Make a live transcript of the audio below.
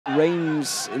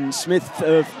Rains and Smith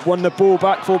have won the ball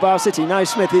back for Bow City. Now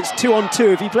Smith, it's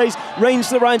 2-on-2. If he plays Rains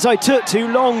to the right side, took too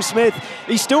long, Smith.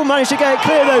 He still managed to get it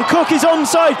clear though. Cooke is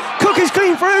onside. Cooke is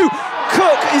clean through.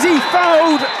 Cooke, is he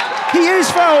fouled? He is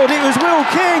fouled. It was Will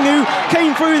King who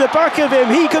came through the back of him.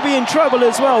 He could be in trouble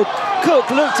as well. Cooke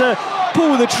looked to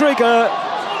pull the trigger.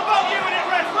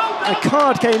 A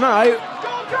card came out.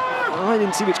 I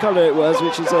didn't see which colour it was,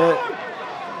 which is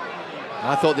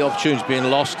I thought the opportunity was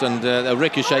being lost, and a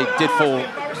ricochet did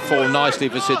fall nicely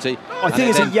for City. I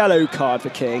think it's a yellow card for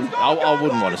King. I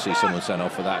wouldn't want to see someone sent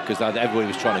off for that, because everybody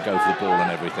was trying to go for the ball and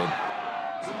everything.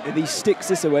 If he sticks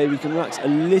this away, we can relax a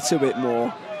little bit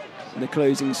more in the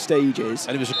closing stages.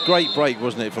 And it was a great break,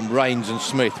 wasn't it, from Rains and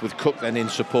Smith, with Cooke then in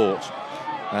support.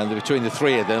 And between the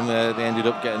three of them, they ended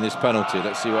up getting this penalty.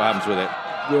 Let's see what happens with it.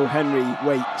 Will Henry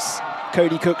waits.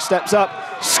 Cody Cooke steps up,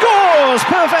 scores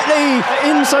perfectly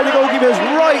inside the goalkeeper's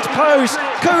right post.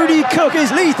 Cody Cooke is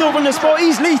lethal from the spot.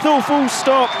 He's lethal, full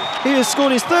stop. He has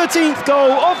scored his 13th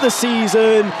goal of the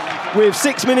season with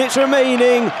 6 minutes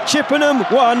remaining. Chippenham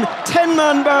 1,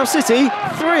 10-man Bow City 3.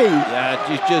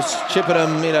 Yeah, just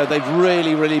Chippenham, you know, they've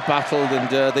really battled,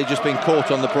 and they've just been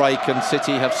caught on the break, and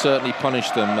City have certainly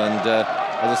punished them. And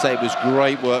as I say, it was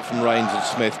great work from Rains and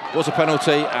Smith. It was a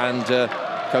penalty, and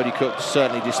Cody Cooke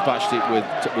certainly dispatched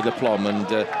it with aplomb, and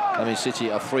I mean,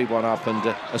 City are 3-1 up, and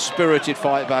a spirited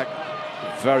fight back.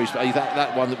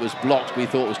 That one that was blocked, we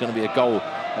thought was going to be a goal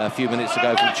a few minutes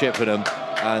ago from Chippenham,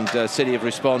 and City have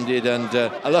responded, and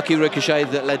a lucky ricochet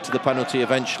that led to the penalty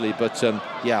eventually. But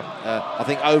I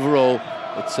think overall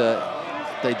it's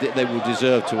they will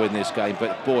deserve to win this game.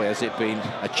 But boy, has it been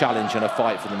a challenge and a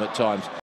fight for them at times.